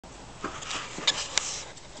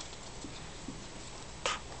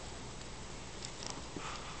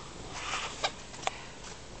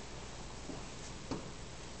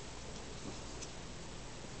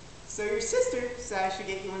sister said I should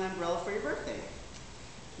get you an umbrella for your birthday.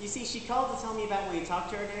 You see, she called to tell me about when you talked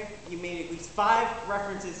to her today. You made at least 5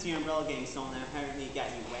 references to your umbrella getting stolen and apparently it got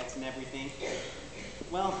you wet and everything.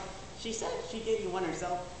 Well, she said she'd get you one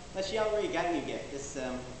herself, but she already got you a gift. This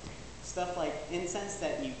stuff like incense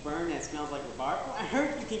that you burn and it smells like rhubarb. Oh, I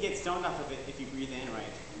heard you can get stoned off of it if you breathe in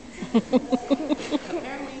right.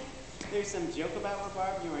 Apparently, there's some joke about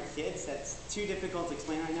rhubarb when you were kids that's too difficult to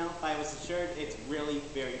explain right now, but I was assured it's really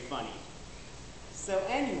very funny. So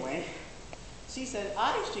anyway, she said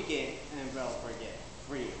I should get an umbrella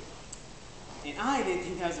for you. And I didn't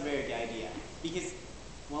think that was a very good idea because,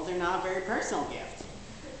 well, they're not a very personal gift.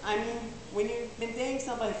 I mean, when you've been dating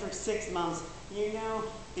somebody for 6 months, you know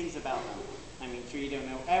things about them. I mean, sure, you don't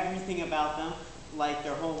know everything about them, like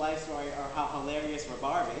their whole life story or how hilarious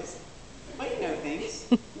rhubarb is, but you know things,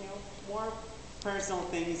 more personal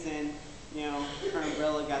things than, her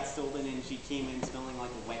umbrella got stolen and she came in smelling like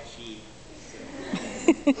a wet sheet.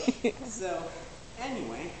 So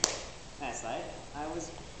anyway, that aside, I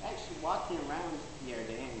was actually walking around the other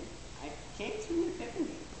day and I came to an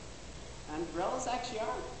epiphany. Umbrellas actually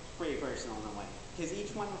are pretty personal in a way, because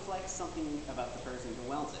each one reflects something about the person who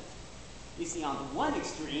wields it. You see, on the one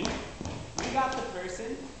extreme, you got the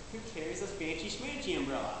person who carries a fancy schmancy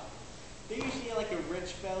umbrella. They're usually like a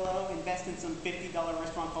rich fellow, invest in some $50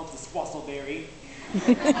 restaurant called the Swassleberry.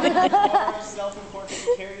 Or self-important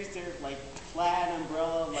who carries their plaid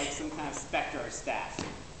umbrella like some kind of specter or staff.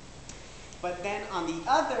 But then on the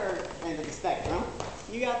other end of the spectrum,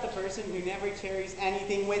 you got the person who never carries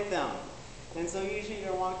anything with them. And so usually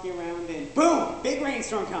they're walking around and boom, big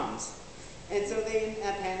rainstorm comes. And so they, in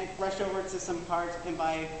a panic, rush over to some cart and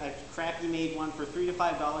buy a crappy made one for $3 to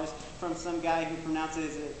 $5 from some guy who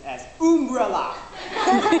pronounces it as umbrella.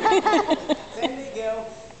 Then they go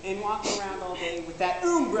and walk around all day with that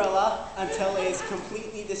umbrella until it is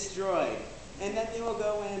completely destroyed. And then they will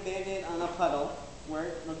go and abandon it on a puddle where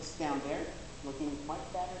it looks down there, looking quite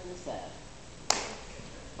battered and sad.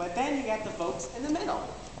 But then you got the folks in the middle.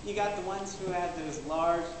 You got the ones who have those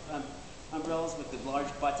large umbrellas with the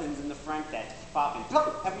large buttons in the front that pop and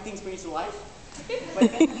pop, everything springs to life. But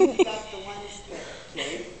then you got the ones that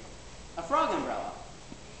carry a frog umbrella.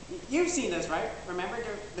 You've seen those, right? Remember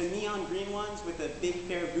the neon green ones with the big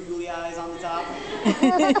pair of googly eyes on the top?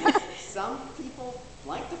 Some people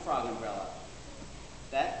like the frog umbrella.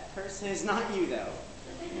 That person is not you, though.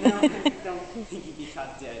 No, I don't think you'd be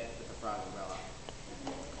caught dead with the frog umbrella.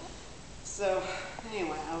 So,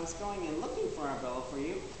 anyway, I was going and looking for an umbrella for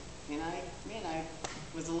you, and I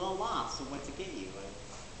was a little lost of what to get you,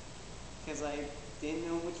 because I didn't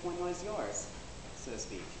know which one was yours, so to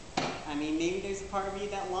speak. I mean, maybe there's a part of you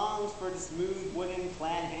that longs for the smooth wooden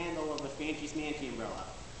plaid handle of the fancy smancy umbrella.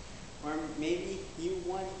 Or maybe you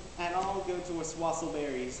wouldn't at all go to a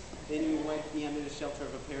Swassleberry's, then you would be under the shelter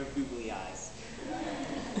of a pair of googly eyes.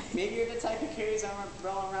 Maybe you're the type who carries an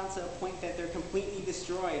umbrella around to a point that they're completely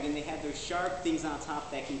destroyed and they have those sharp things on top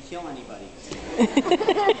that can kill anybody.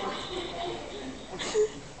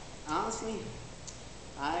 Honestly,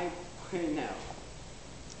 I wouldn't know.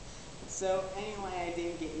 So anyway, I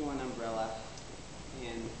didn't get you an umbrella,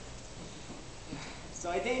 and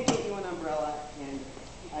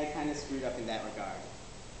I kind of screwed up in that regard.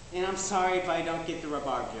 And I'm sorry if I don't get the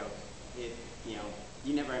rhubarb joke.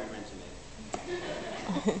 You never ever mentioned it.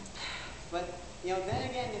 But, then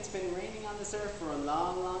again, it's been raining on this earth for a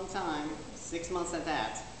long, long time, 6 months at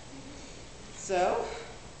that. So,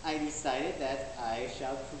 I decided that I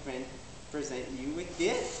shall present you with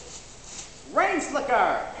this rain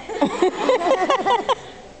slicker!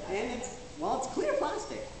 And it's clear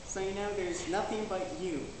plastic, so there's nothing but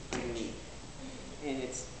you underneath. And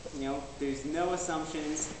it's, there's no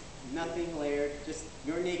assumptions, nothing layered, just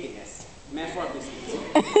your nakedness, metaphorically speaking.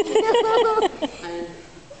 And,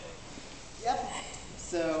 yep,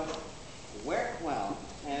 so, wear it well,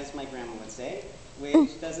 as my grandma would say,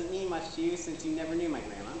 which doesn't mean much to you since you never knew my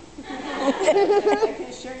grandma. I can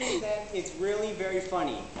assure you that it's really very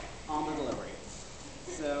funny on the delivery.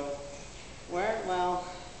 So, wear it well,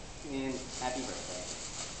 and happy birthday.